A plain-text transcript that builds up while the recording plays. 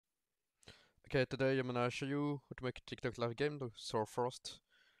Okay, today I'm gonna show you how to make a TikTok live game. So first,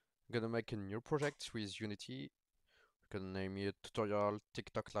 I'm gonna make a new project with Unity. We're gonna name it tutorial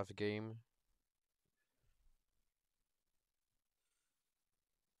TikTok live game.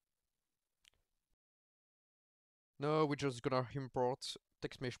 Now we're just gonna import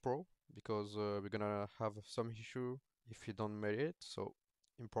TextMesh Pro because we're gonna have some issue if you don't make it. So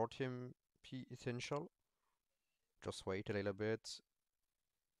import him P essential. Just wait a little bit,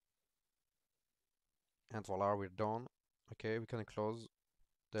 and voila, we're done. Okay, we can close,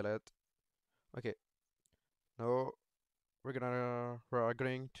 delete. Okay, now we are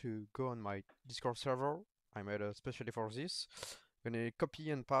going to go on my Discord server. I made a specially for this. I'm gonna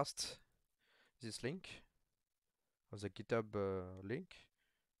copy and paste this link of the GitHub link.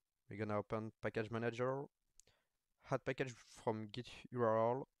 We're gonna open package manager, add package from git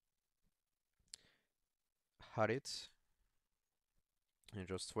URL, add it, and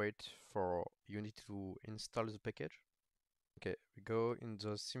just wait for Unity to install the package. Okay, we go in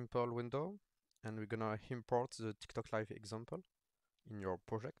the simple window and we're gonna import the TikTok Live example in your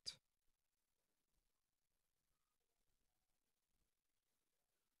project.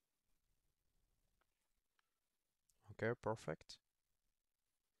 Okay, perfect.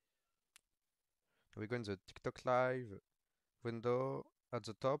 We go in the TikTok Live window at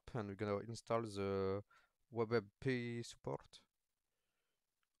the top and we're gonna install the WebAP support.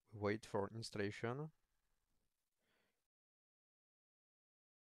 Wait for installation.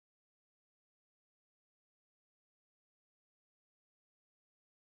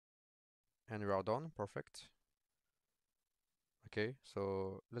 And we are done. Perfect. Okay,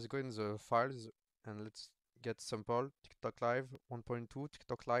 so let's go in the files and let's get sample TikTok Live 1.2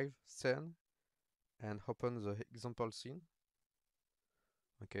 TikTok Live scene and open the example scene.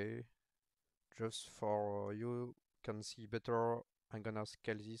 Okay, just for you can see better, I'm gonna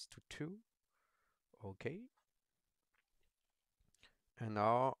scale this to 2. Okay, and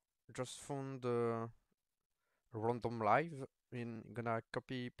now just found random live. I'm gonna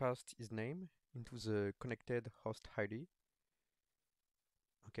copy paste his name into the connected host ID.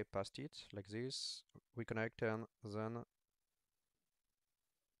 Okay, paste it like this. We connect and then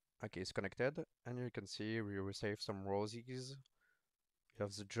okay, it's connected, and you can see we receive some roses. You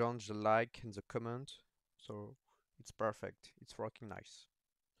have the join, the like, and the comment, so it's perfect. It's working nice.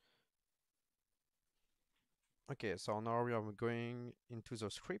 Okay, so now we are going into the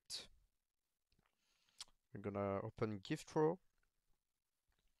script. We're gonna open gift row.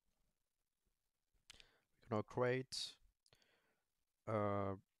 We're gonna create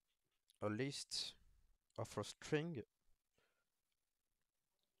uh, a list of a string,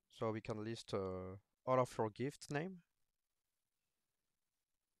 so we can list all of your gift name.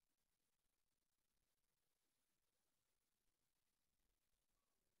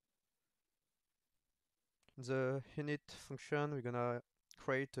 The init function, we're gonna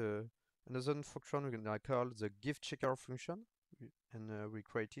create another function we're gonna call the gift checker function, and we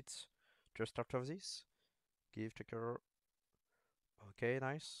create it just after this. Gift checker. Okay,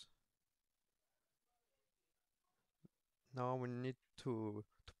 nice. Now we need to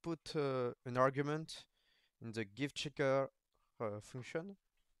put an argument in the gift checker function.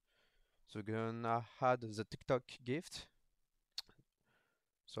 So we're gonna add the TikTok gift,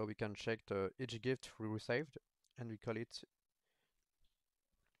 so we can check each gift we received, and we call it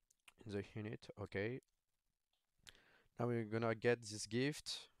in the init. Okay. Now we're gonna get this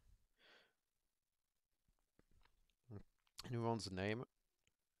gift, and we want the name,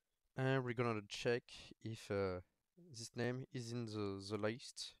 and we're gonna check if this name is in the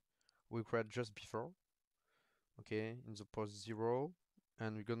list we created just before. Okay, in the post 0,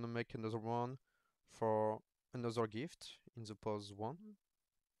 and we're gonna make another one for another gift in the post 1.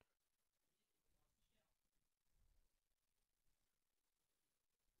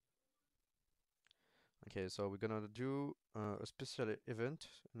 Okay, so we're gonna do a special event,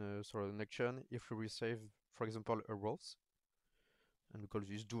 sort of an action if we receive, for example, a rose, and we call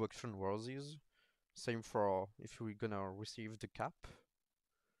this do action roses. Same for if we're gonna receive the cap.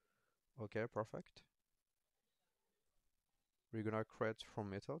 Okay, perfect. We're gonna create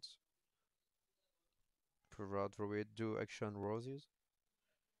from methods. Provide void do action roses,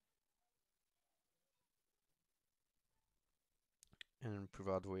 and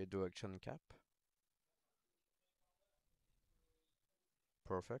provide void do action cap.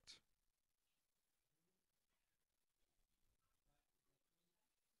 Perfect.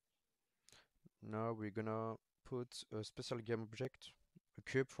 Now we're gonna put a special game object, a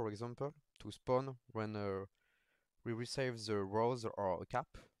cube for example, to spawn when we receive the rose or a cap,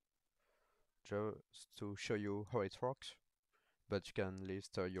 just to show you how it works. but you can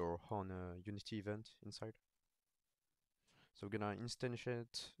list your own Unity event inside. So we're gonna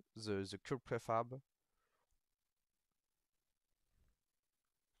instantiate the cube prefab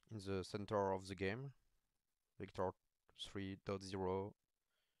in the center of the game, vector 3.0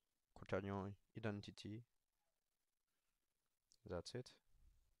 quaternion identity. That's it.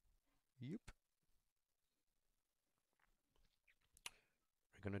 Yep.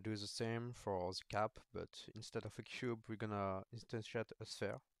 We're gonna do the same for the cap, but instead of a cube, we're gonna instantiate a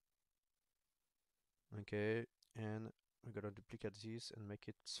sphere. Okay, and we're gonna duplicate this and make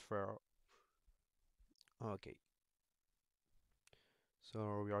it sphere. Okay.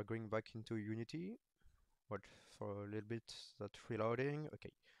 So we are going back into Unity. Wait for a little bit, that reloading.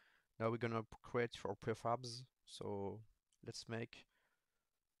 Okay. Now we're gonna create our prefabs. So let's make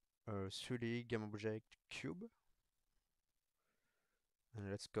a 3D game object cube. And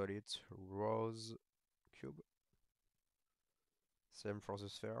let's call it rose cube. Same for the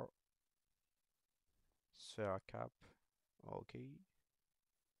sphere. Sphere cap. Okay.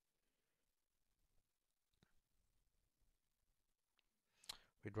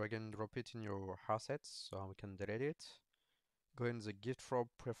 We drag and drop it in your assets so we can delete it. Go in the gift from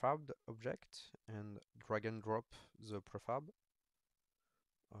prefab object and drag and drop the prefab.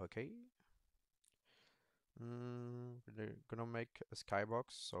 Okay. We're gonna make a skybox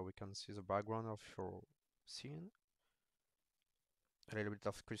so we can see the background of your scene. A little bit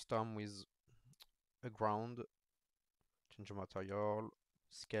of custom with a ground, change the material,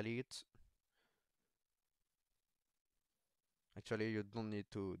 scale it. Actually, you don't need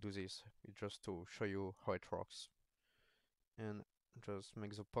to do this, it's just to show you how it works. And just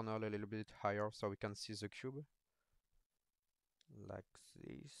make the panel a little bit higher so we can see the cube. Like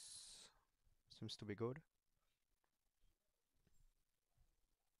this. Seems to be good.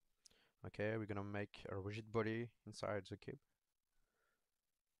 Okay, we're gonna make a rigid body inside the cube.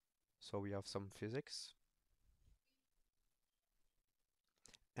 So we have some physics.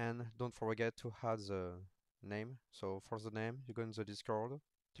 And don't forget to add the name. So for the name, you go in the Discord,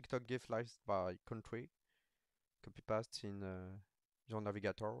 TikTok GIF list by country, copy paste in your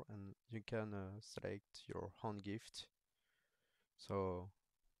navigator, and you can select your own gift. So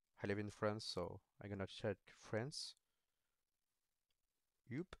I live in France, so I'm gonna check France.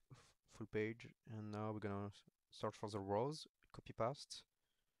 Yup, full page, and now we're gonna search for the rose, copy paste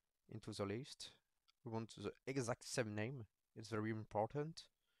into the list. We want the exact same name, it's very important.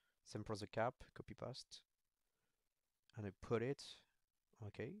 Same for the cap, copy paste. And I put it,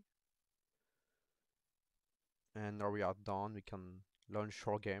 okay. And now we are done, we can launch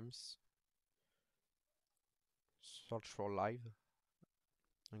our games. Search for live.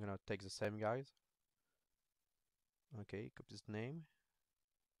 I'm gonna take the same guys. Okay, copy this name.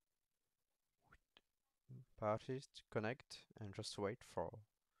 Artist, connect, and just wait for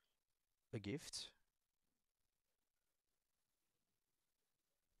a gift.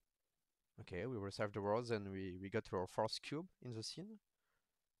 Okay, we received the words and we got our first cube in the scene.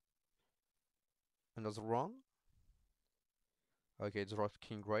 Another one. Okay, it's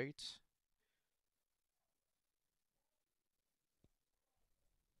working great.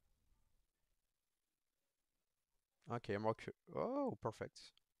 Okay, more oh, perfect.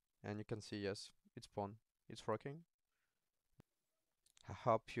 And you can see, yes, it's spawned. It's working. I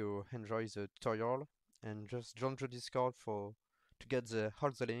hope you enjoy the tutorial and just join the Discord for to get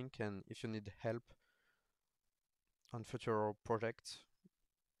all the link, and if you need help on future projects,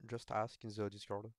 just ask in the Discord.